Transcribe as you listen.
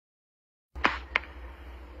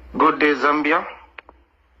Good day, Zambia.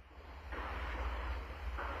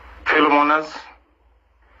 Fellow mourners,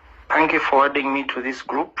 thank you for adding me to this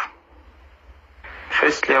group.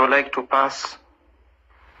 Firstly, I would like to pass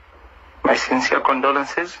my sincere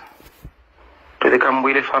condolences to the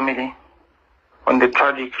Kambwile family on the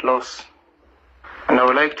tragic loss. And I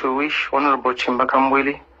would like to wish Honorable Chimba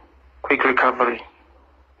Kambwile quick recovery.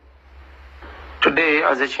 Today,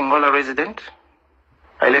 as a Chingola resident,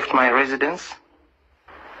 I left my residence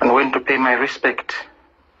and went to pay my respect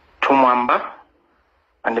to Mwamba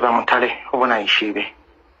and Bamutale Obona Ishibe.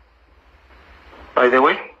 By the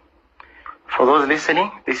way, for those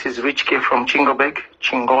listening, this is Rich K from Chingobeg,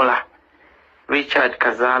 Chingola. Richard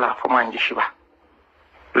Kazala for Manjishiba.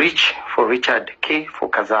 Rich for Richard, K for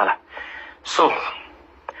Kazala. So,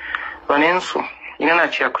 Vanensu,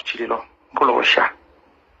 inana chia kuchililo, Kulosha.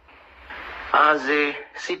 As a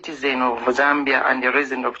citizen of Zambia and a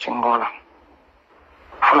resident of Chingola,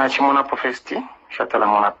 Funachimunapo Festi, Shatala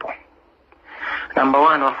Monapo. Number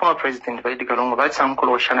one, our former President Edgar Lungu, that's Uncle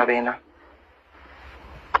Oshanabena.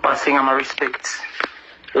 Passing my respects,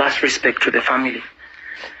 last respect to the family.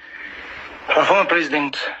 Our former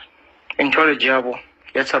President, Enchole Jabo,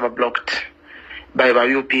 gets blocked by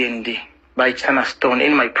UPND, by Chana Stone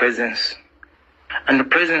in my presence, and the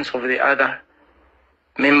presence of the other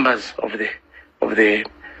members of the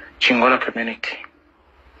Chingola community.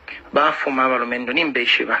 Bafuma balumendo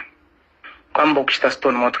nimbeshiba. Kwamba ukishita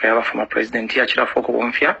Stone motoka yaba former president yachira foko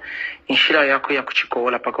bomfya inshira yako ya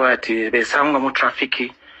kuchikola pakwa ati besanga mu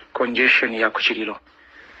traffic congestion ya kuchirilo.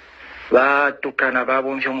 Batukana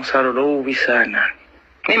babomfya musalo lo bisana.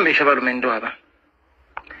 Nimbesha balumendo aba.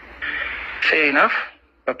 Fair enough.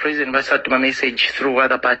 The president was sent my message through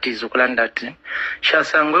other parties ukulandati.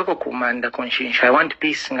 Shasangweko kumanda conscience. I want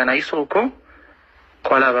peace ngana isoko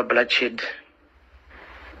kwala bloodshed.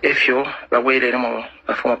 If you bawele mo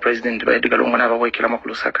the former president Edgar Lungu na bawekela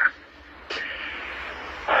makulusaka.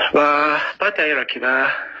 Party hierarchy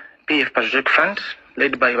PF Patriot Fund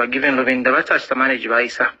led by Given Lovinda batach to manage by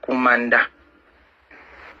Isa kumanda.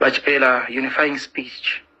 Bachpela unifying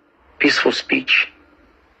speech, peaceful speech.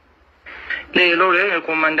 Lelo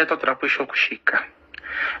kumanda totrapisho kushika.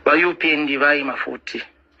 Ba UPND vai mafuti.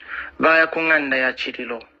 Vaya kunganda ya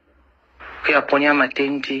chirilo. Kia ponya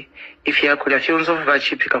matenti ifi yako ya fyonzo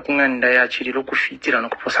vachipika kunganda ya chirilo kufitira no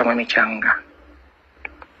kuposa mwa michanga.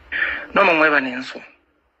 Nomo mweba nenso.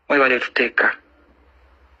 Mweba letu teka.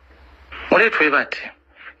 Mwetu ebate.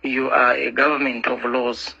 You are a government of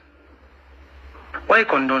laws. Why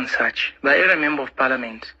condone such? By every member of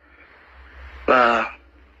parliament.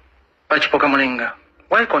 Pachipoka Mulenga.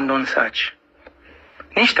 Why condone such?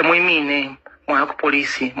 Nishita muimine mwako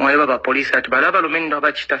polisi, mweba ba polisi ati balaba lumendo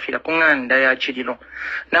abachitafira kunganda ya chirilo.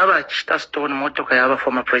 Naba chita Stone motoka yaba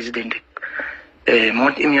former president.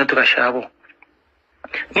 Imyotoka shabo.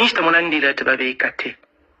 Nishita munandira ati babeikate.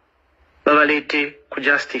 Babalete ku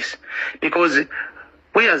justice. Because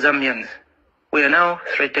we are Zambians. We are now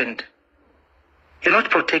threatened. You're not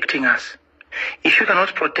protecting us. If you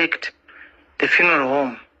cannot protect the funeral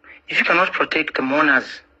home, if you cannot protect the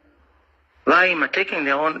mourners, why am I taking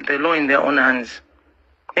the law in their own hands?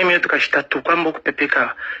 Name yotu kashitatu kwamba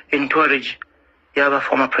kupepeka encourage yaba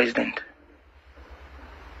former president.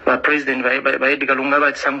 Ba president ba Edgar Lungu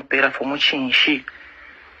batsamupera for muchinshi.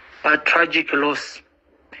 A tragic loss.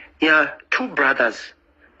 Ya two brothers.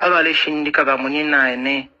 Abale shindika ba munyina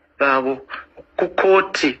ene babo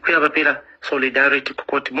kukoti kuyabapera solidarity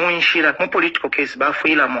kukoti munshira mu political case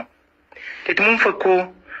bafuila mo. Teti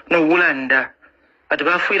mumfako no Ulanda, at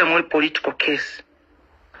Bafuila more political case.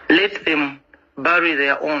 Let them bury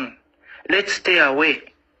their own. Let's stay away.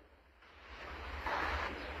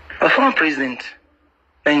 A former president,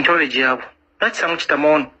 Enchole Jabo, that's how much the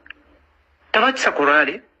mon. Tabatsa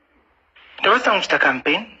Kurali, that's how much the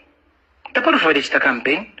campaign. The part of the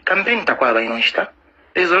campaign Takwaba Inoshta.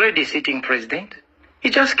 There's already a sitting president. He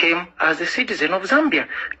just came as a citizen of Zambia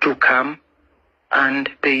to come and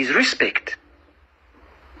pay his respect.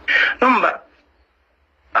 Number,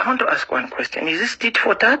 I want to ask one question. Is this tit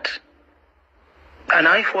for tat? An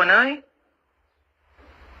eye for an eye?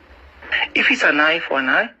 If it's an eye for an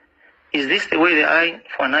eye, is this the way the eye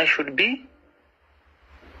for an eye should be?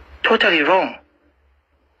 Totally wrong.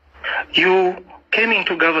 You came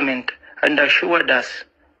into government and assured us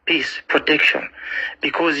peace, protection,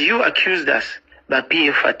 because you accused us that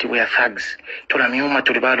PF ati we are thugs. Tulamiuma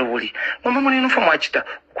tulibalo wuli. Mama muli nufa mwachita.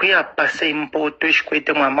 Kuya pasa impoto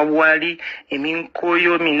ishkwete mwamawali,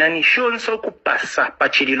 eminkoyo, minani, shonso kupasa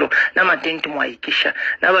pachirilo, na matenti mwaikisha,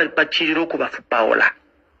 na wali pachirilo kubafupaola.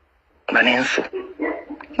 Manensu.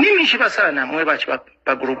 Nimi shiba sana, mweba chiba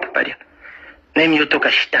pa grupu padia.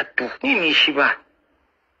 N'emyotoka shitatu. Nimishiba.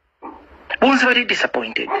 Bonzi bali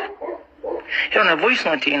disappointed. Yona voice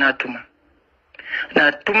note inatuma.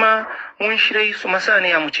 Natuma munshire isu masane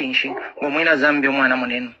ya muchinshi. Ngomwina Zambia omwana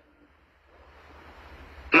munene.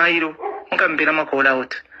 Mairo. Nkambira makola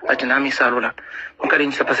out. Ati nami salula.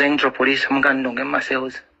 Nkalinisa pa Central Police. Nkandonge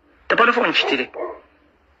masales. Tapalofo nchitire.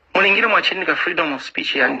 Mulingire mwachindika freedom of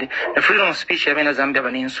speech yande. The freedom of speech yabena Zambia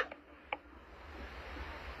baninso.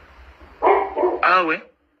 Awe,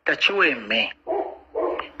 tachiweme.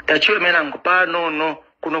 Tachiweme na ngupa no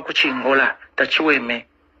kuno kuchingola. Tachiweme.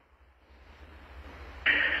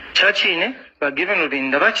 Chachine, ba given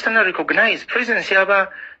ubinda, ba chitana recognize presence yaba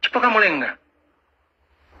Chipoka Mulenga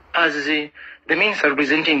as the minister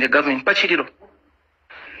representing the government. Pachirilo.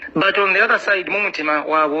 But on the other side, mumutima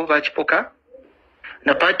wabo ba Chipoka,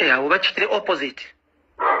 na pate yabo ba chitire opposite.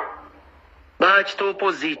 Ba chito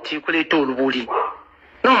opposite kule tolubuli.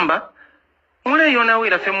 Nomba, mule yona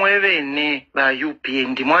wira fe mwebene ba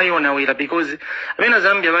UPND mwa yona wira because abena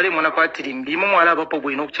Zambia bali mwana kwatiri mbi mu mwala bapo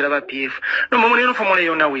bwino kuchira ba PF no mule no fomole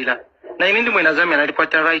yona wira na inindi mwena Zambia nali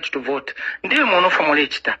kwata right to vote ndiye mwono fomole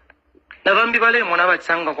chita na bambi bale mwana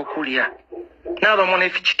batsanga kokulia na ba mwana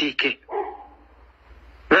fichitike.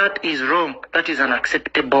 That is wrong. That is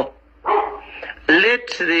unacceptable. Let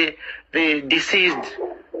the deceased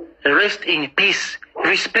rest in peace.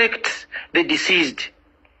 Respect the deceased.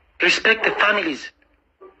 Respect the families.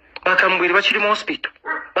 Bakamwiri bachiri mu hospital.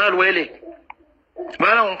 Balwele.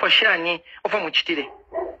 Bala umfashani ofa muchitire.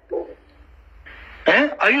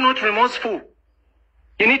 Are you not remorseful?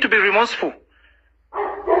 You need to be remorseful.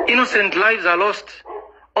 Innocent lives are lost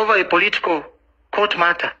over a political court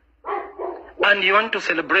matter. And you want to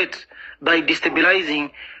celebrate by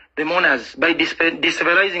destabilizing the mourners, by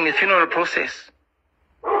destabilizing the funeral process.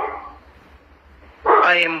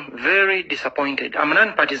 I am very disappointed. I'm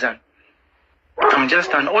non-partisan. I'm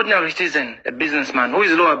just an ordinary citizen, a businessman who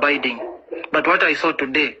is law-abiding. But what I saw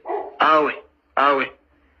today, awe.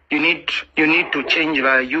 You need to change the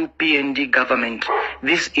UPND government.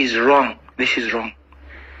 This is wrong. This is wrong.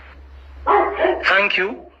 Thank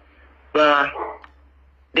you, the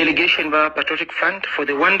delegation of the Patriotic Front, for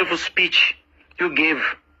the wonderful speech you gave.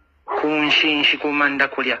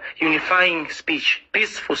 Unifying speech,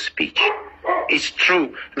 peaceful speech. It's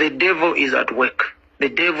true. The devil is at work. The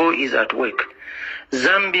devil is at work.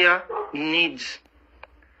 Zambia needs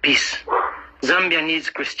peace. Zambia needs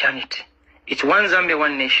Christianity. It's one Zambia,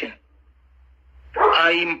 one nation.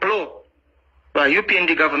 I implore the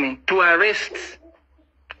UPND government to arrest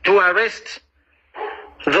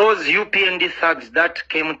those UPND thugs that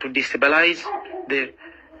came to destabilize the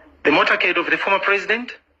motorcade of the former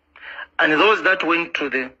president, and those that went to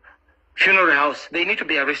the funeral house. They need to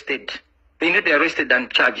be arrested. They need to be arrested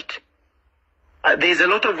and charged. There's a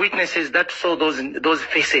lot of witnesses that saw those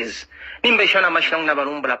faces.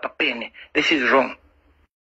 This is wrong.